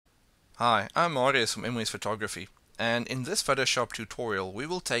Hi, I'm Marius from MWS Photography, and in this Photoshop tutorial we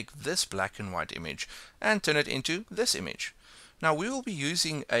will take this black and white image and turn it into this image. Now we will be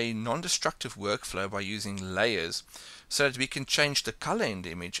using a non-destructive workflow by using layers so that we can change the color in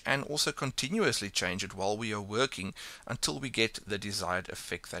the image and also continuously change it while we are working until we get the desired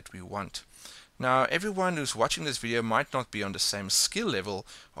effect that we want. Now, everyone who's watching this video might not be on the same skill level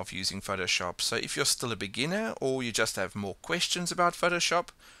of using Photoshop, so if you're still a beginner or you just have more questions about Photoshop,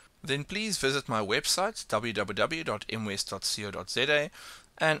 then please visit my website www.mwest.co.za,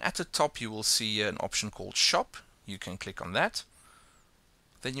 and at the top you will see an option called Shop. You can click on that.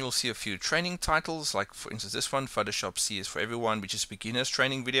 Then you will see a few training titles, like for instance this one, Photoshop CS for Everyone, which is a beginner's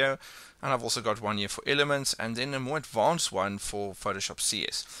training video, and I've also got one here for Elements, and then a more advanced one for Photoshop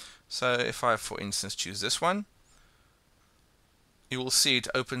CS. So if I, for instance, choose this one, you will see it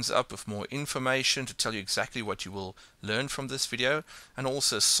opens up with more information to tell you exactly what you will learn from this video, and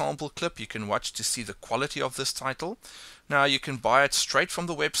also a sample clip you can watch to see the quality of this title. Now you can buy it straight from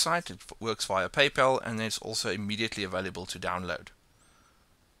the website. It works via PayPal, and it's also immediately available to download.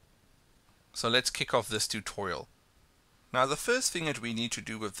 So let's kick off this tutorial. Now the first thing that we need to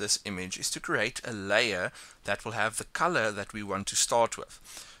do with this image is to create a layer that will have the color that we want to start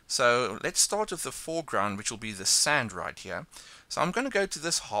with. So let's start with the foreground, which will be the sand right here. So I'm going to go to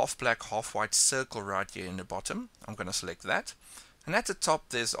this half black, half white circle right here in the bottom. I'm going to select that. And at the top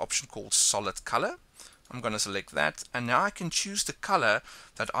there's an option called solid color. I'm going to select that, and now I can choose the color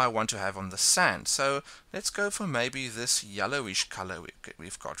that I want to have on the sand. So let's go for maybe this yellowish color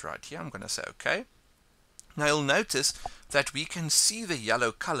we've got right here. I'm going to say OK. Now you'll notice that we can see the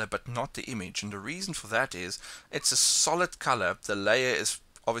yellow color but not the image, and the reason for that is it's a solid color. The layer is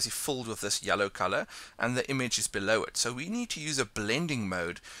obviously filled with this yellow color and the image is below it. So we need to use a blending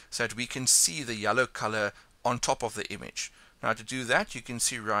mode so that we can see the yellow color on top of the image. Now to do that, you can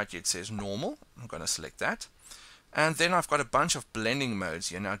see right here it says normal. I'm going to select that. And then I've got a bunch of blending modes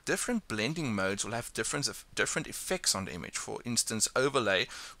here. Now different blending modes will have different effects on the image. For instance, overlay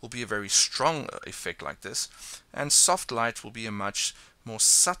will be a very strong effect like this, and soft light will be a much more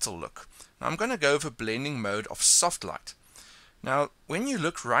subtle look. Now I'm going to go over blending mode of soft light. Now when you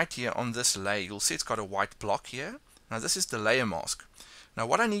look right here on this layer, you'll see it's got a white block here. Now this is the layer mask. Now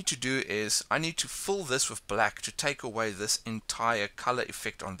what I need to do is I need to fill this with black to take away this entire color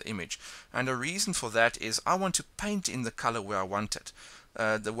effect on the image, and the reason for that is I want to paint in the color where I want it.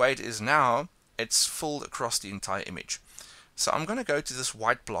 The way it is now, it's filled across the entire image. So I'm going to go to this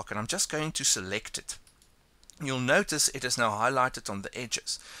white block and I'm just going to select it. You'll notice it is now highlighted on the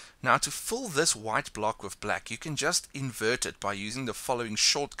edges. Now to fill this white block with black, you can just invert it by using the following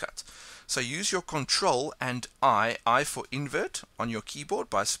shortcut. So use your Control and I for invert on your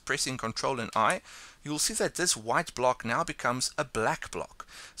keyboard. By pressing Control and I, you'll see that this white block now becomes a black block.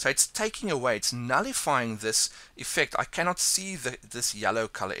 So it's taking away, it's nullifying this effect. I cannot see this yellow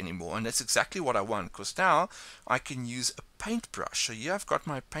color anymore, and that's exactly what I want, because now I can use a paintbrush. So here I've got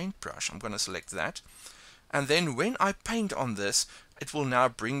my paintbrush. I'm going to select that. And then when I paint on this, it will now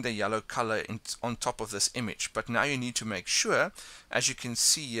bring the yellow color on top of this image. But now you need to make sure, as you can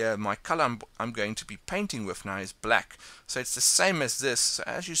see here, my color I'm going to be painting with now is black. So it's the same as this. So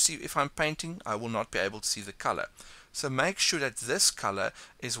as you see, if I'm painting, I will not be able to see the color. So make sure that this color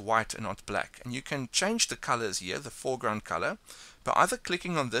is white and not black. And you can change the colors here, the foreground color, by either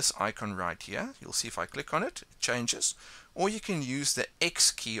clicking on this icon right here. You'll see if I click on it, it changes. Or you can use the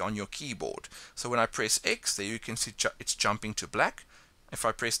X key on your keyboard. So when I press X, there you can see it's jumping to black. If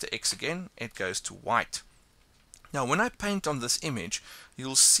I press the X again, it goes to white. Now when I paint on this image,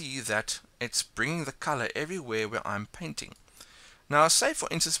 you'll see that it's bringing the color everywhere where I'm painting. Now say for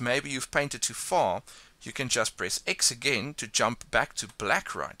instance maybe you've painted too far, you can just press X again to jump back to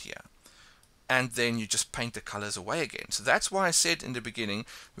black right here. And then you just paint the colors away again. So that's why I said in the beginning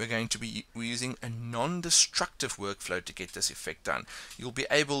we're going to be using a non-destructive workflow to get this effect done. You'll be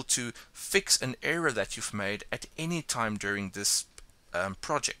able to fix an error that you've made at any time during this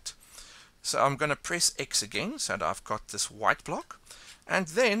project. So I'm going to press X again so that I've got this white block, and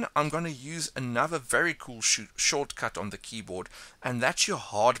then I'm going to use another very cool shortcut on the keyboard, and that's your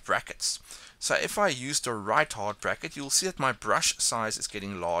hard brackets. So if I use the right hard bracket, you'll see that my brush size is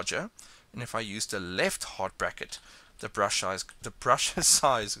getting larger. And if I use the left hard bracket, the brush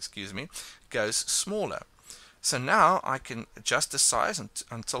size, excuse me, goes smaller. So now I can adjust the size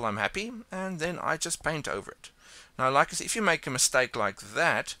until I'm happy, and then I just paint over it. Now, like I said, if you make a mistake like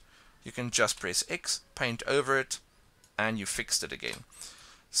that, you can just press X, paint over it, and you fixed it again.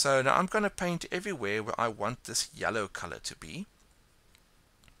 So now I'm going to paint everywhere where I want this yellow color to be.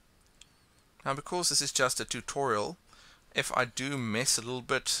 Now, because this is just a tutorial, If I do mess a little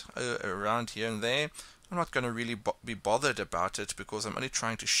bit around here and there, I'm not going to really be bothered about it, because I'm only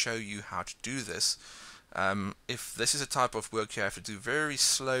trying to show you how to do this. If this is a type of work you have to do very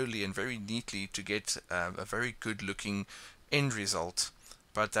slowly and very neatly to get a very good looking end result,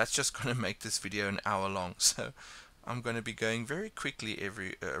 but that's just going to make this video an hour long. So I'm going to be going very quickly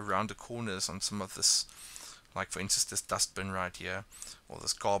around the corners on some of this, like for instance this dustbin right here, or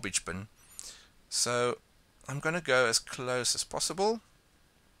this garbage bin. So I'm going to go as close as possible,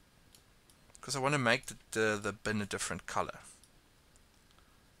 because I want to make the bin a different color.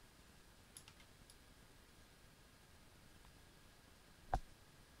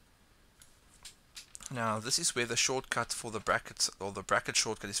 Now this is where the shortcut for the brackets, or the bracket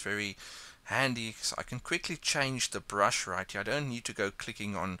shortcut, is very handy, so I can quickly change the brush right here. I don't need to go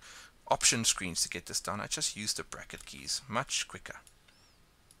clicking on option screens to get this done. I just use the bracket keys, much quicker.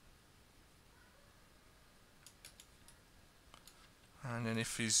 And then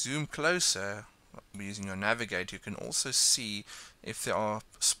if you zoom closer using your navigator, you can also see if there are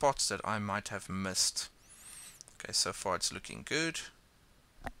spots that I might have missed. Okay, so far it's looking good.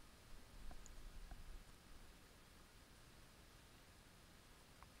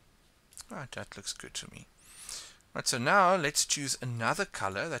 Right, that looks good to me. Right, so now let's choose another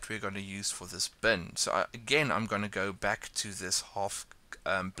color that we're going to use for this bin. So again, I'm going to go back to this half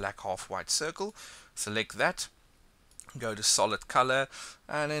black, half white circle. Select that, go to solid color,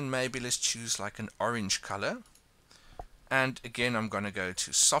 and then maybe let's choose like an orange color. And again, I'm going to go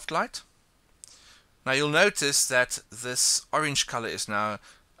to soft light. Now you'll notice that this orange color is now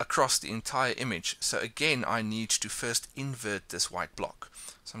across the entire image. So again, I need to first invert this white block.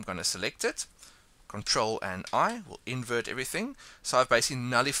 So I'm going to select it, Control and I will invert everything. So I've basically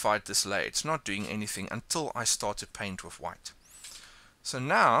nullified this layer. It's not doing anything until I start to paint with white. So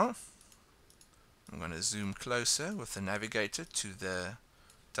now I'm going to zoom closer with the navigator to the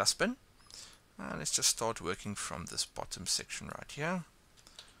dustbin. And let's just start working from this bottom section right here.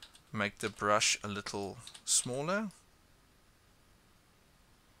 Make the brush a little smaller.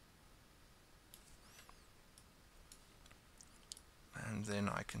 And then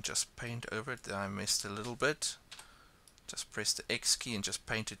I can just paint over it. There I missed a little bit. Just press the X key and just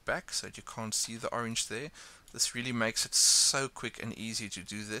paint it back so that you can't see the orange there. This really makes it so quick and easy to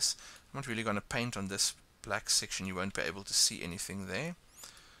do this. I'm not really going to paint on this black section. You won't be able to see anything there.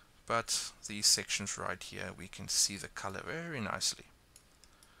 But these sections right here, we can see the color very nicely.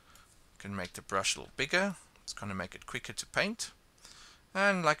 You can make the brush a little bigger. It's going to make it quicker to paint.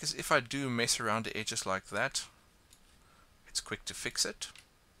 And like if I do mess around the edges like that, it's quick to fix it.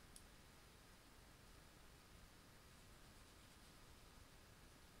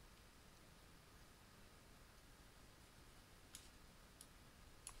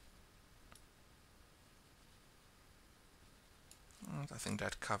 And I think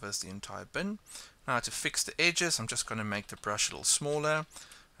that covers the entire bin. Now to fix the edges, I'm just going to make the brush a little smaller.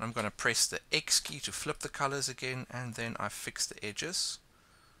 And I'm going to press the X key to flip the colors again, and then I fix the edges.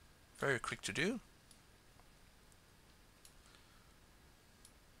 Very quick to do.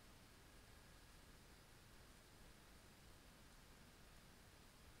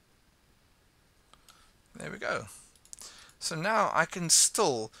 There we go. So now I can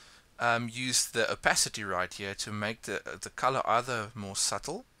still use the opacity right here to make the color either more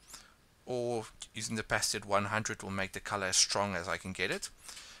subtle, or using the opacity at 100 will make the color as strong as I can get it.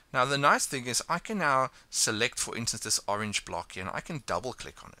 Now the nice thing is I can now select, for instance, this orange block here, and I can double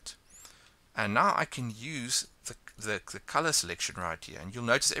click on it. And now I can use the color selection right here. And you'll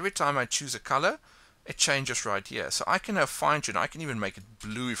notice every time I choose a color, it changes right here. So I can have fine tune. I can even make it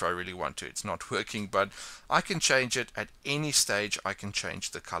blue if I really want to. It's not working, but I can change it at any stage. I can change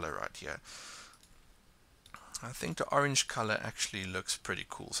the color right here. I think the orange color actually looks pretty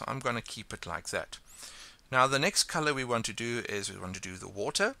cool, so I'm going to keep it like that. Now the next color we want to do is we want to do the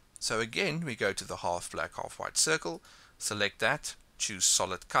water. So again, we go to the half black, half white circle, select that, choose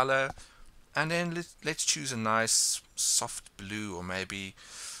solid color, and then let's choose a nice soft blue, or maybe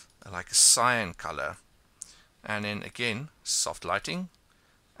like a cyan color. And then again, soft lighting,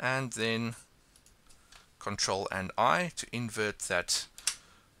 and then Control and I to invert that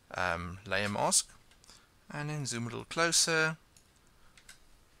layer mask. And then zoom a little closer,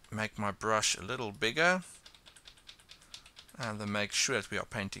 make my brush a little bigger, and then make sure that we are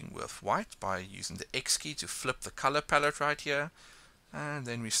painting with white by using the X key to flip the color palette right here, and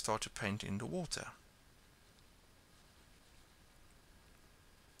then we start to paint in the water.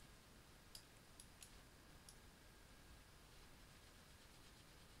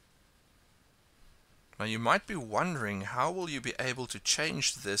 Now you might be wondering, how will you be able to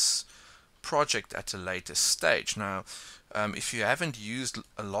change this project at a later stage. Now, if you haven't used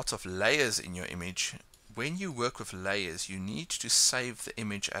a lot of layers in your image, when you work with layers, you need to save the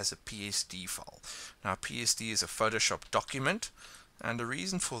image as a PSD file. Now, PSD is a Photoshop document, and the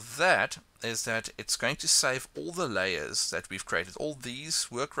reason for that is that it's going to save all the layers that we've created. All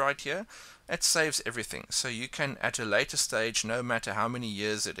these work right here, it saves everything. So you can, at a later stage, no matter how many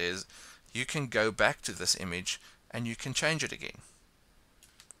years it is, you can go back to this image and you can change it again.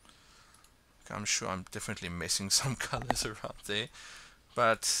 I'm sure I'm definitely messing some colors around there,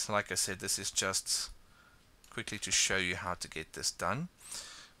 but like I said, this is just quickly to show you how to get this done.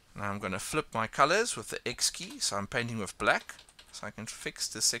 Now I'm going to flip my colors with the X key, so I'm painting with black, so I can fix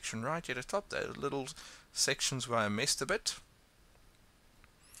this section right here at the top, those little sections where I messed a bit.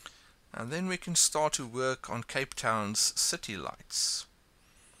 And then we can start to work on Cape Town's city lights.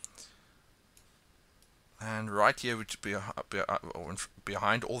 And right here, which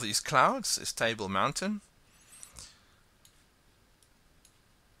behind all these clouds, is Table Mountain.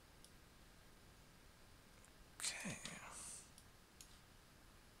 Okay.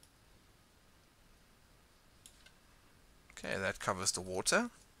 Okay, that covers the water.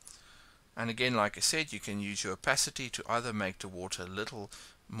 And again, like I said, you can use your opacity to either make the water a little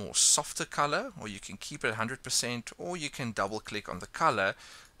more softer color, or you can keep it 100%, or you can double click on the color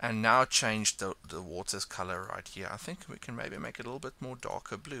and now change the water's color right here. I think we can maybe make it a little bit more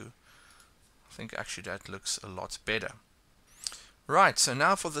darker blue. I think actually that looks a lot better. Right, so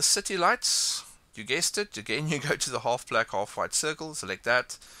now for the city lights, you guessed it, again you go to the half black, half white circle, select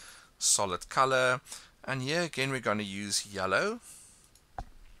that, solid color, and here again we're going to use yellow.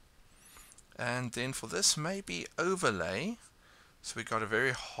 And then for this, maybe overlay, so we got a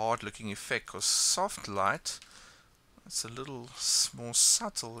very hard looking effect, because soft light, it's a little more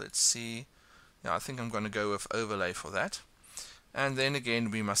subtle. Let's see. Yeah, I think I'm going to go with overlay for that. And then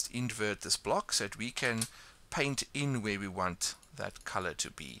again, we must invert this block so that we can paint in where we want that color to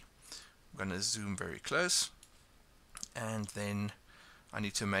be. I'm going to zoom very close, and then I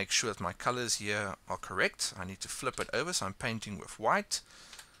need to make sure that my colors here are correct. I need to flip it over, so I'm painting with white,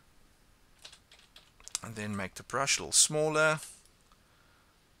 and then make the brush a little smaller,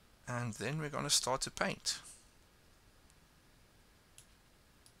 and then we're going to start to paint.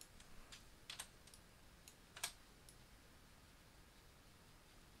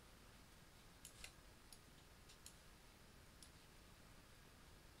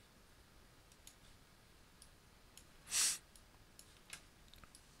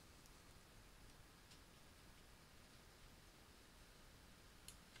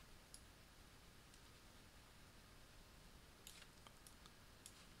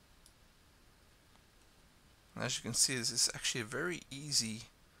 As you can see, this is actually a very easy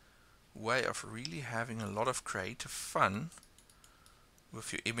way of really having a lot of creative fun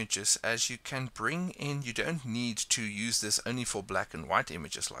with your images, as you can bring in, you don't need to use this only for black and white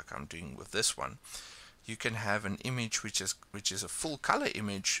images like I'm doing with this one. You can have an image which is a full color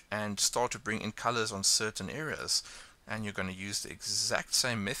image and start to bring in colors on certain areas, and you're going to use the exact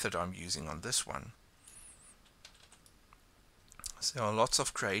same method I'm using on this one. So there are lots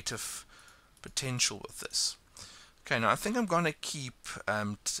of creative potential with this. Okay, now I think I'm going to keep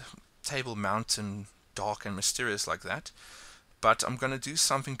Table Mountain dark and mysterious like that, but I'm going to do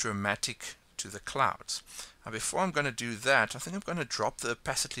something dramatic to the clouds. Now before I'm going to do that, I think I'm going to drop the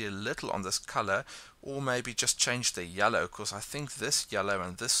opacity a little on this color, or maybe just change the yellow, because I think this yellow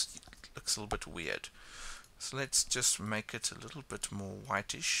and this looks a little bit weird. So let's just make it a little bit more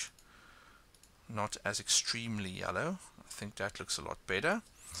whitish, not as extremely yellow. I think that looks a lot better.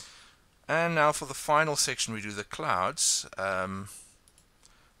 And now for the final section, we do the clouds. We're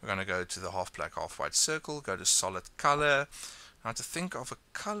going to go to the half black, half white circle, go to solid color. Now to think of a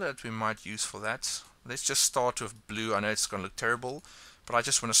color that we might use for that, let's just start with blue. I know it's going to look terrible, but I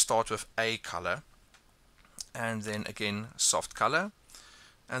just want to start with a color. And then again, soft color.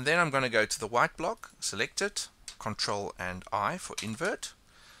 And then I'm going to go to the white block, select it, Control and I for invert.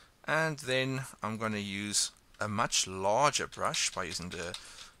 And then I'm going to use a much larger brush by using the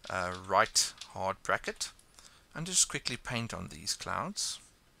right hard bracket, and just quickly paint on these clouds.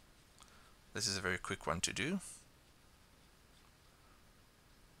 This is a very quick one to do.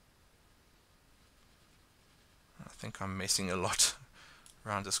 I think I'm messing a lot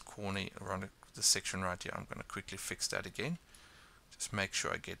around this corner, around this section right here. I'm going to quickly fix that again. Just make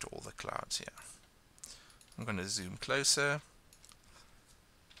sure I get all the clouds here. I'm going to zoom closer,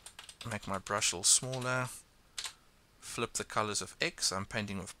 make my brush a little smaller, flip the colors of X. I'm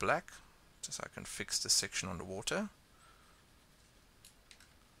painting with black, just so I can fix the section on the water.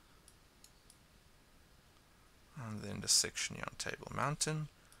 And then the section here on Table Mountain.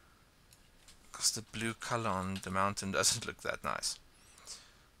 because the blue color on the mountain doesn't look that nice.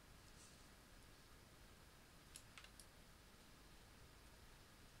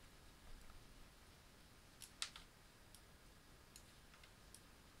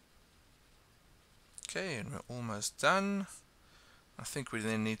 Okay, and we're almost done. I think we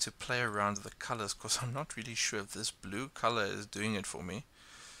then need to play around with the colors because I'm not really sure if this blue color is doing it for me.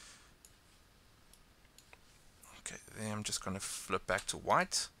 Okay, then I'm just going to flip back to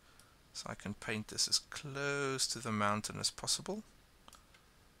white so I can paint this as close to the mountain as possible.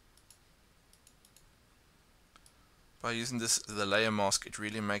 By using the layer mask, it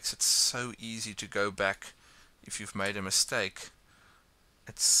really makes it so easy to go back if you've made a mistake.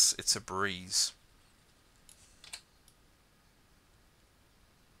 It's a breeze.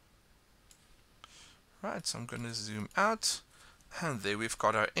 Right, so I'm going to zoom out, and there we've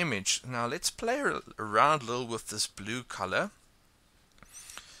got our image. Now let's play around a little with this blue color,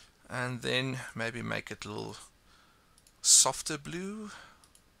 and then maybe make it a little softer blue,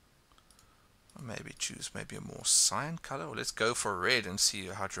 or maybe choose maybe a more cyan color, or let's go for red and see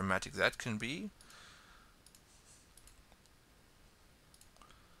how dramatic that can be.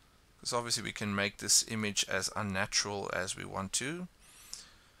 Because obviously we can make this image as unnatural as we want to.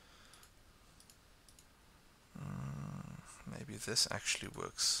 Maybe this actually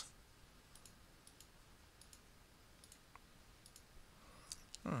works.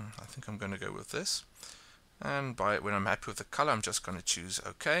 I think I'm going to go with this. And when I'm happy with the color, I'm just going to choose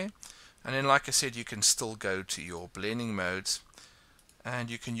OK. And then, like I said, you can still go to your blending modes, and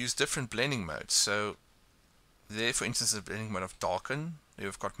you can use different blending modes. So there, for instance, the blending mode of darken. There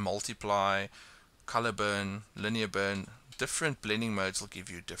we've got multiply, color burn, linear burn. Different blending modes will give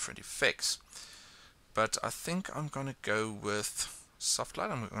you different effects. But I think I'm going to go with soft light.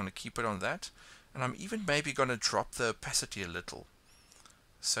 I'm going to keep it on that. And I'm even maybe going to drop the opacity a little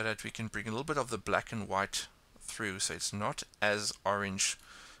so that we can bring a little bit of the black and white through, so it's not as orange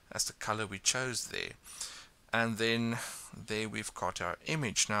as the color we chose there. And then there we've got our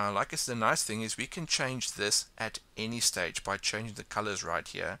image. Now, like I said, the nice thing is we can change this at any stage by changing the colors right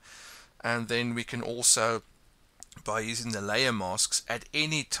here. And then we can also, by using the layer masks, at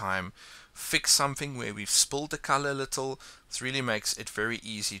any time fix something where we've spilled the color a little. This really makes it very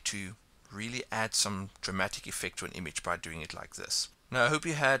easy to really add some dramatic effect to an image by doing it like this. Now, I hope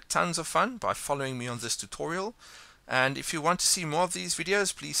you had tons of fun by following me on this tutorial. And if you want to see more of these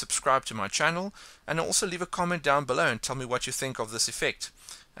videos, please subscribe to my channel, and also leave a comment down below and tell me what you think of this effect.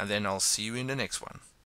 And then I'll see you in the next one.